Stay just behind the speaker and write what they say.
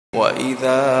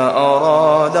وإذا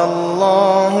أراد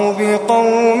الله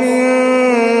بقوم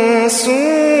سوءا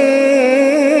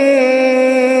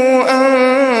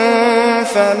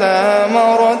فلا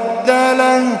مرد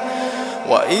له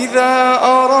وإذا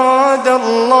أراد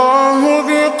الله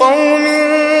بقوم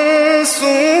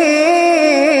سوءا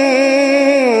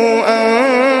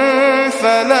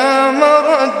فلا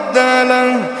مرد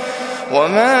له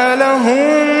وما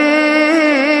لهم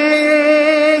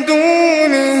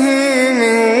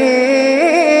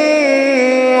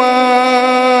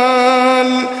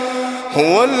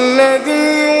هو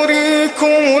الذي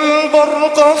يريكم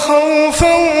البرق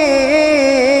خوفا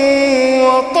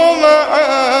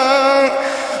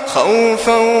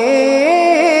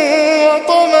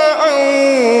وطمعا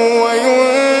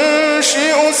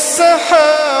وينشئ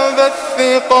السحاب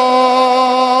الثقال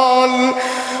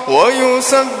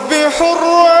ويسبح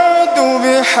الرعد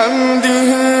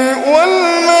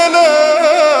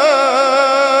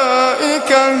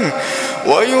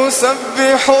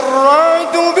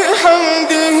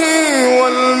بحمده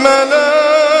والملائكة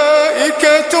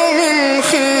من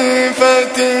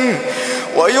خيفته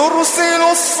ويرسل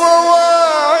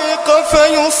الصواعق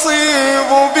فيصيب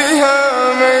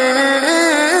بها من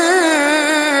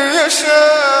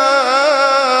يشاء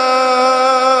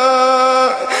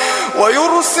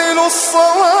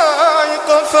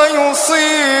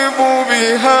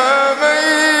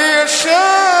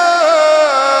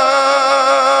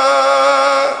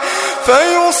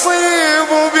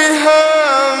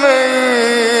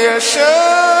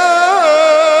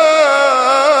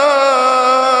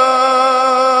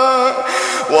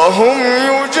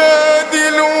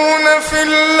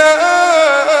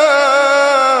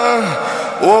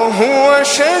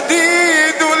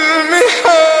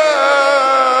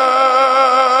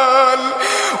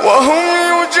وهم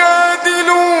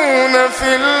يجادلون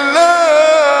في الله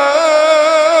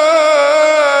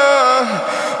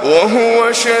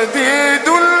وهو شديد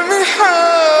المحال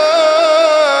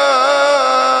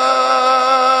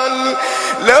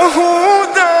له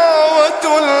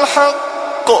دعوة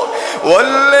الحق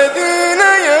والذين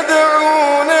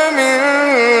يدعون من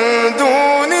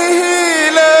دونه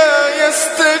لا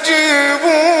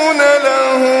يستجيبون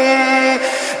لهم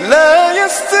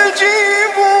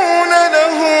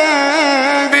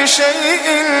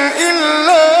بشيء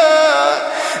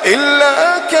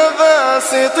إلا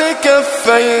كباسط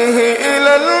كفيه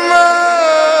إلى الماء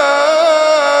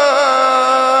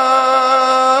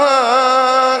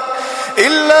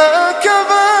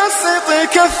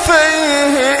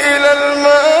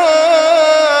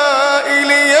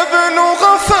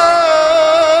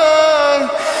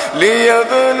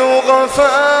ليبلغ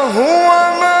فاه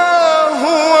وما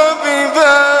هو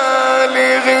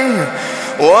ببالغه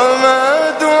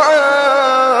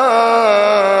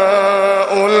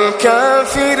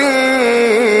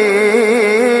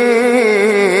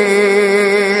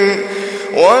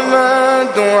وما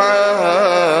دعاء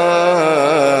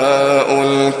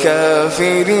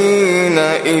الكافرين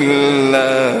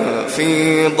إلا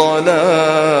في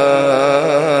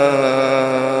ضلال.